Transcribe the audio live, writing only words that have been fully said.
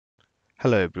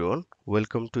Hello everyone,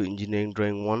 welcome to Engineering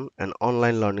Drawing 1, an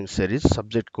online learning series,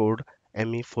 subject code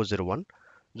ME401.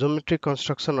 Geometry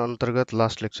construction अन्तर्गत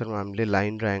last लेक्चरमा हामीले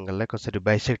line र एंगललाई कसरी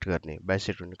bisect गर्ने,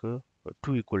 bisect भनेको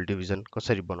to equal division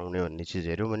कसरी बनाउने भन्ने चीज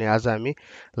हेर्यौं भने आज हामी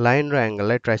लाइन र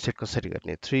एंगललाई ट्राइसेक्ट कसरी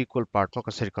गर्ने, थ्री इक्वल पार्टमा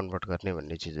कसरी कन्भर्ट गर्ने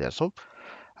भन्ने चीज हेर्छौं।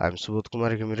 I am Subodh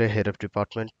Kumar Ghimire, head of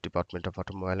Department of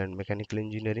Automobile and Mechanical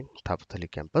Engineering,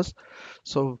 Thapathali campus.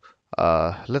 So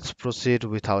let's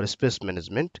proceed with our space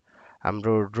management.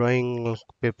 हाम्रो ड्रइङ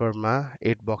पेपरमा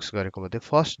 8 बक्स गरेको मध्ये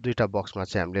फर्स्ट दुईटा बक्समा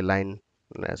चाहिँ हामीले लाइन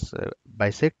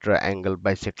बाइसेक्ट र एंगल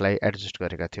बाइसेक्टलाई एडजस्ट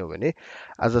गरेका थियौं भने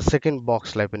आज सेकेन्ड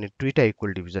बक्सलाई पनि दुईटा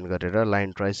इक्वल डिभिजन गरेर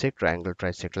लाइन ट्राइसेक्ट र एंगल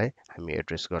ट्राइसेक्टलाई हामी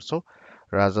एड्रेस गर्छौं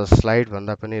र आज स्लाइड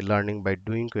भन्दा पनि लर्निङ बाइ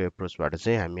डुइङको एप्रोचबाट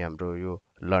चाहिँ हामी हाम्रो यो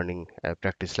लर्निङ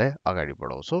प्र्याक्टिसलाई अगाडि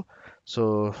बढाउँछौं। So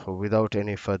without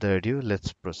any further एड्यु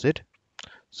let's processed.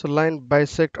 So line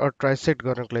bisect or trisect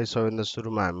गर्नको लागि सबैभन्दा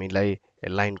सुरुमा हामीलाई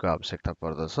लाइनको आवश्यकता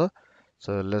पर्दछ।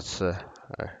 So let's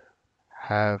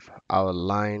have our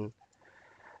line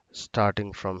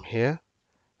starting from here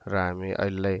र हामी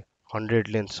अहिले 100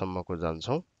 लेन्थ सम्मको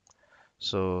जान्छौं।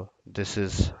 So this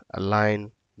is a line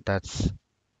that's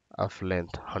of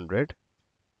length 100।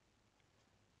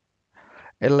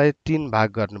 यसलाई तीन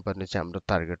भाग गर्नुपर्ने चाहिँ हाम्रो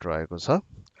टार्गेट रहेको छ।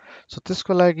 सो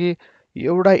त्यसको लागि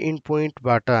एउटा इन्ड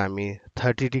पोइन्टबाट हामी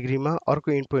 30 डिग्रीमा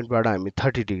अर्को इन्ड पोइन्टबाट हामी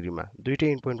 30 डिग्रीमा दुईटै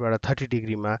इन्ड पोइन्टबाट 30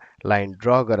 डिग्रीमा लाइन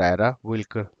ड्रा गराएर will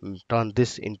turn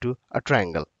this into a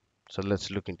triangle. So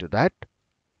let's look into that.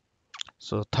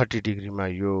 So 30 डिग्रीमा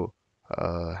यो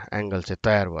एंगल चाहिँ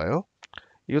तयार भयो।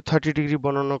 यो 30 डिग्री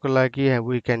बनाउनको लागि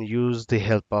we can use the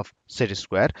help of set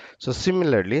square। So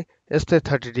similarly यस्तै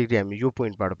 30 डिग्री हामी यो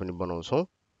पोइन्टबाट पनि बनाउँछौं।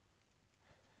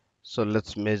 So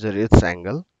let's measure its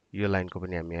angle। यो लाइनको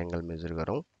पनि हामी एंगल मेजर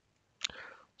गरौँ।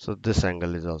 So this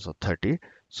angle is also 30।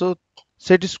 So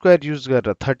set square use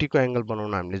गरेर 30 को एंगल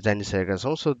बनाउन हामीले जानिसकेका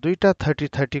छौं। So दुईटा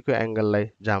 30 को एंगललाई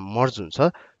जहाँ मर्ज हुन्छ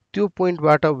त्यो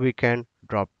पोइन्टबाट we can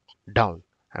drop down।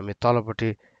 हामी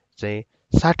तलपट्टि चाहिँ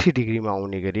 60 डिग्रीमा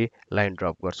आउने गरी लाइन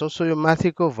ड्रप गर्छौं। सो यो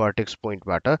माथिको भर्टेक्स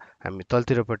पोइन्टबाट हामी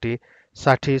तलतिरपट्टि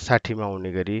 60 मा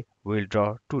आउने गरी we'll draw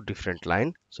two different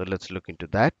line। So let's look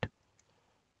into that।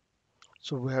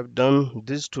 So we have done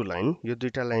these two line। यो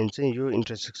दुईटा लाइन चाहिँ यो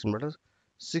इन्टरसेक्सनबाट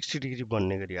 60 डिग्री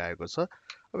बन्ने गरी आएको छ।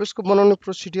 अब यसको बनाउने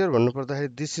प्रोसिडियर भन्नु पर्दाखेरि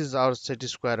this is our set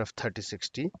square of 30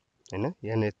 60 हैन,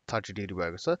 यहाँ 30 डिग्री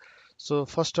भएको छ। सो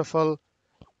फर्स्ट अफ अल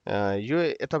यो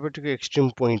यतापट्टिको एक्सट्रिम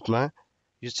पोइन्टमा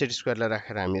यो सेट स्क्वायरलाई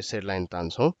राखेर हामी यसरी लाइन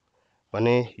तान्छौं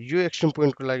भने यो एक्सट्रिम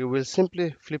पोइन्टको लागि will simply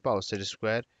flip our set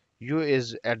square, यो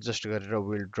एज एडजस्ट गरेर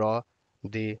will draw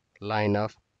the line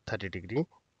of 30 degree.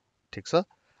 ठीक छ।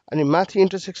 अनि माथि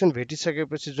इन्टरसेक्सन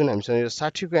भेटिसकेपछि जुन हामीसँग यो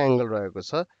 60 को एंगल रहेको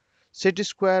छ सेट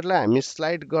स्क्वायरलाई हामी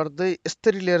स्लाइड गर्दै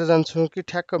यसरी लिएर जान्छौं कि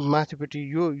ठ्याक्क माथिपट्टि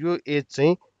यो एज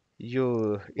चाहिँ यो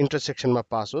इन्टरसेक्सनमा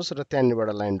पास होस् र त्यहाँनिरबाट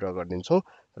लाइन ड्रा गरिदिन्छौं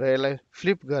र यसलाई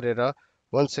फ्लिप गरेर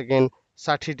वन्स अगेन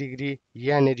 60 डिग्री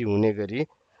यहाँनेरि हुने गरी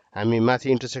हामी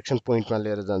माथि इन्टरसेक्सन पोइन्टमा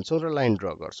लिएर जान्छौं र लाइन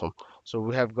ड्रा गर्छौं। So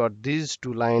we have got this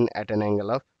to line at an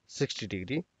angle of 60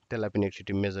 degree. त्यसलाई पनि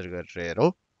एकचोटि मेजर गरेर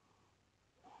हेरौं।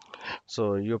 सो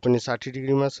यो पनि 60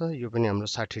 डिग्रीमा छ, यो पनि हाम्रो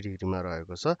 60 डिग्रीमा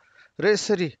रहेको छ र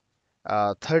यसरी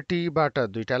 30 बाट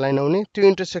दुईटा लाइन आउने, त्यो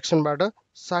इन्टरसेक्सनबाट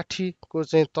 60 को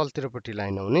चाहिँ तलतिरपट्टि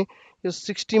लाइन आउने। यो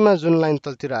 60 मा जुन लाइन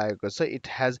तलतिर आएको छ it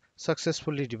has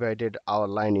successfully divided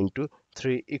our line into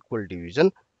 3 equal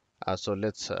division. So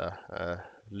let's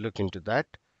look into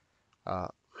that।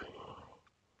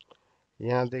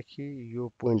 यहाँदेखि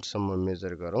यो पोइन्टसम्म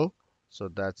मेजर गरौँ। So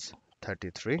that's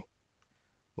 33।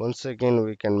 Once again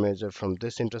we can measure from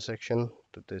this intersection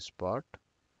to this part।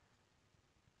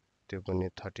 त्यो पनि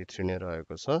 33 नै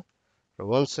रहेको छ र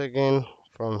once again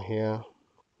from here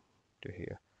to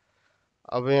here।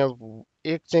 अब यहाँ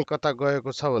एक चाहिँ कता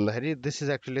गएको छ भन्दाखेरि this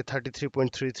is actually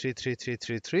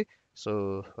 33.333333। सो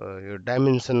यो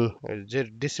डाइमेन्सन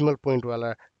डेसिमल पोइन्ट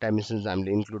वाला डाइमेन्सन्स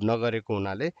हामीले इन्क्लुड नगरेको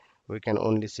हुनाले we can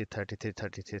only see 33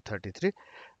 33 33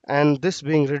 and this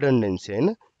being redundancy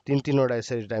हैन, तीनवटा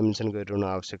यसरी डाइमेन्सन गरिरहनु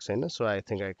आवश्यक छैन। So I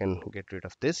think I can get rid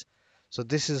of this। So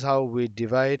this is how we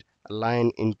divide a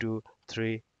line into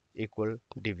 3 equal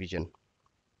division।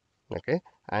 Okay,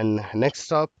 and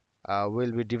next up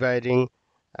we'll be dividing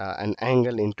an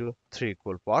angle into 3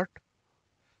 equal part।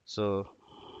 So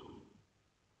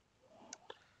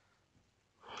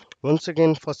once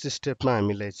again first step मा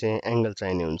हामीलाई चाहिँ angle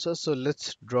चाहिने हुन्छ। So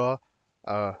let's draw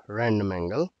a random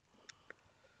angle।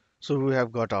 So we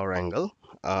have got our angle।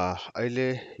 अहिले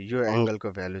यो एंगलको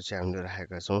value चाहिँ हामीले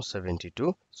राखेका छौं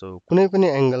 72। सो कुनै पनि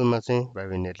एंगलमा चाहिँ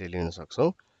भाइबिनेटले लिन सक्छौं।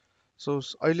 सो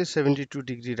अहिले 72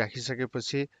 डिग्री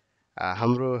राखिसकेपछि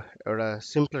हाम्रो एउटा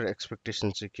सिम्पलर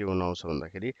एक्सपेक्टेसन चाहिँ के हुन आउँछ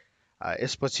भन्दाखेरि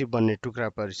यसपछि बन्ने टुक्रा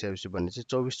परिसकेपछि बन्ने चाहिँ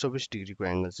 24 डिग्रीको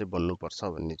एंगल चाहिँ बन्नुपर्छ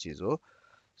भन्ने चिज हो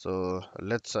so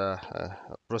let's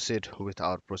processed with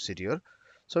our procedure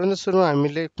सबैभन्दा सुरुमा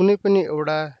हामीले कुनै पनि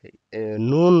एउटा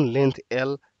नोन लेन्थ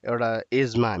एल एउटा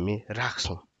एजमा हामी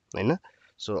राख्छौँ हैन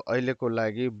सो अहिलेको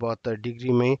लागि 72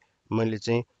 डिग्रीमै मैले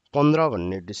चाहिँ 15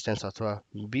 भन्ने डिस्टेन्स अथवा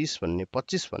 20 भन्ने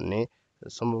 25 भन्ने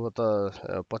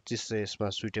सम्भवतः 25 चाहिँ यसमा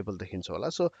सुइटेबल देखिन्छ होला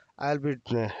so I will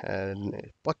be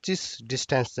 25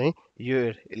 distance चाहिँ यो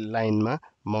लाइनमा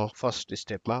म फर्स्ट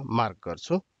स्टेपमा मार्क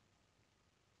गर्छु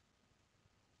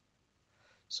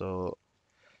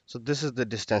so this is the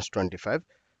distance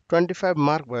 25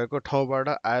 mark भएको ठाउँबाट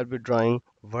I will be drawing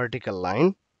vertical line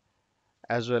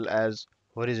as well as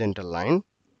horizontal line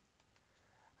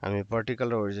हामी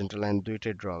vertical र horizontal line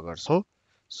दुईटै draw गर्छौं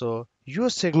so यो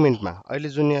सेगमेन्टमा अहिले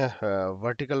जुन यहाँ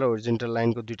vertical र horizontal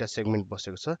line को दुईटा सेगमेन्ट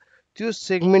बसेको छ त्यो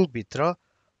सेगमेन्ट भित्र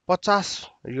 50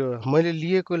 यो मैले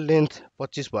लिएको लेन्थ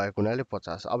 25 भएको हुनाले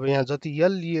 50 अब यहाँ जति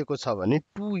यल लिएको छ भने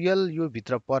 2l यो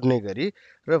भित्र पर्ने गरी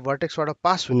र भर्टेक्सबाट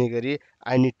पास हुने गरी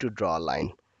I need to draw a line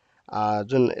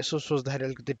जुन यसो सोच्दाखेरि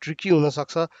अलिकति ट्रिकी हुन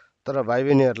सक्छ तर भाइ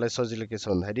बहिनीहरुलाई सजिलो के छ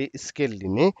भन्दाखेरि स्केल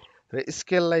लिने र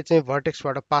स्केललाई चाहिँ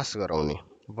भर्टेक्सबाट पास गराउने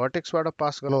भर्टेक्सबाट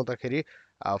पास गराउँदाखेरि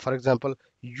फर एक्जाम्पल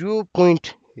यो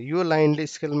पोइन्ट यो लाइनले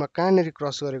स्केलमा कहाँनेरि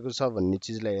क्रस गरेको छ भन्ने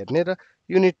चीजलाई हेर्ने र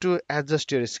you need to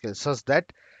adjust your scale such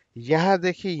that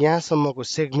यहाँदेखि यहाँसम्मको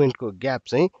सेगमेन्टको ग्याप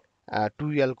चाहिँ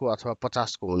 2l को अथवा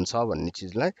 50 को हुन्छ भन्ने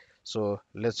चीजलाई so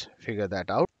let's figure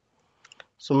that out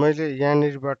so मैले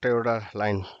यहाँनेरिबाट एउटा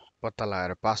लाइन पत्ता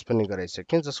लगाएर पास पनि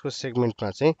गराइसकेँ जसको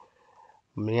सेगमेन्टमा चाहिँ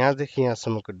यहाँदेखि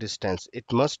यहाँसम्मको डिस्टेन्स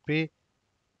इट मस्ट बी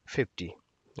 50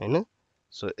 हैन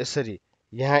सो यसरी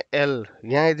यहाँ l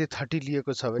यहाँ यदि 30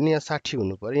 लिएको छ भने यहाँ 60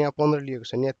 हुनु पर्यो यहाँ 15 लिएको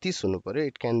छ भने यहाँ 30 हुनु पर्यो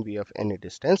it can be of any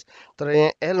distance तर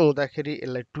यहाँ l हुँदाखेरि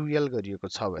यसलाई 2l गरिएको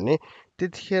छ भने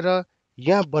त्यतिखेर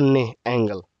यहाँ बन्ने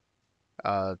एंगल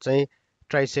चाहिँ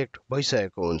ट्राइसेक्ट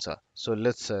भइसकेको हुन्छ so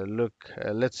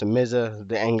let's measure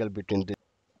the angle between the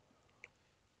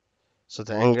so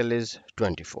the angle is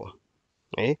 24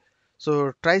 है सो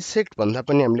ट्राइसेक्ट भन्दा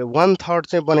पनि हामीले 1/3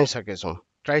 चाहिँ बनाइसकेछौं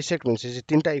ट्राइसेक्ट भनेपछि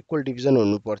तीनटा इक्वल डिभिजन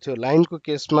हुनु पर्थ्यो लाइनको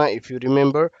केसमा इफ यु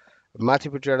रिमेम्बर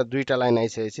माथिपट्टिबाट दुईटा लाइन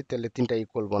आइसकेपछि त्यसले तीनटा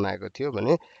इक्वल बनाएको थियो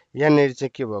भने यहाँनेरि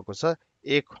चाहिँ के भएको छ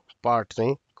एक पार्ट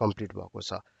चाहिँ कम्प्लिट भएको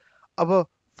छ अब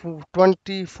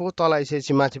 24 तल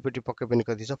आइसकेपछि माथिपट्टि पक्कै पनि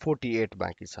कति छ 48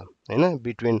 बाँकी छ हैन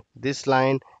between this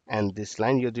line and this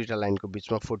line यो दुईटा लाइनको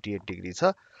बीचमा 48 डिग्री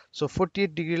छ सो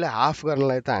 48 डिग्रीलाई हाफ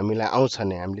गर्नलाई त हामीलाई आउँछ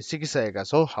नै हामीले सिकिसकेका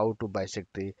छौं how to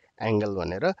bisect the angle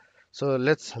भनेर so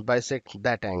let's bisect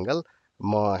that angle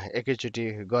म एकैचोटी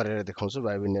गरेर देखाउँछु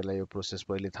भाइ बहिनीहरुलाई यो प्रोसेस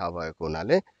पहिले थाहा भएको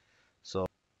हुनाले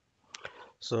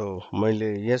सो मैले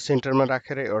यस सेन्टरमा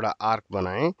राखेर एउटा आर्क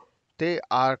बनाएँ त्यही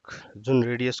आर्क जुन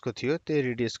रेडियसको थियो त्यही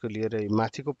रेडियसको लिएर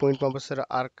माथिको पोइन्टमा बसेर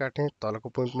आर्क काटेँ तलको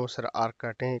पोइन्टमा बसेर आर्क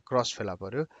काटेँ क्रस फेला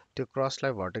पर्यो त्यो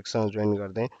क्रसलाई भर्टेक्ससँग जोइन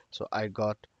गर्दै so I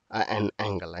got an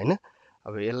angle हैन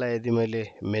अब यसलाई यदि मैले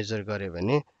मेजर गरे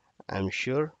भने I am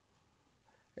sure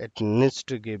it needs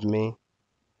to give me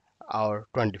our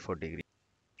 24 degree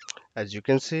as you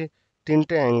can see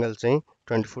तीनटै angle चाहिँ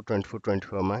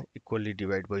 24 मा इक्वली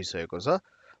डिवाइड भइसकेको छ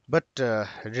बट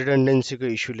रिडन्डेन्सी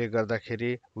को इशुले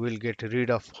गर्दाखेरि will get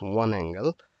rid of one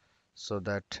angle so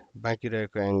that बाँकी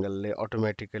रहेको एंगलले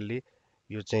अटोमेटिकली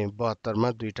यो चाहिँ 72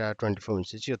 मा दुईटा 24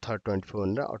 हुन्छ यो थर्ड 24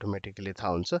 भनेर अटोमेटिकली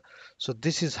थाहा हुन्छ so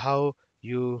this is how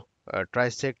you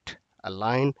trisect a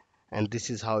line and this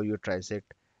is how you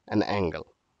trisect an angle.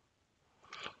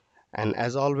 And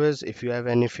as always, if you have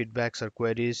any feedbacks or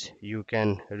queries, you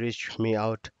can reach me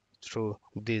out through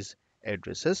these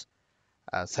addresses.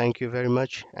 Thank you very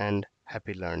much and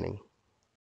happy learning.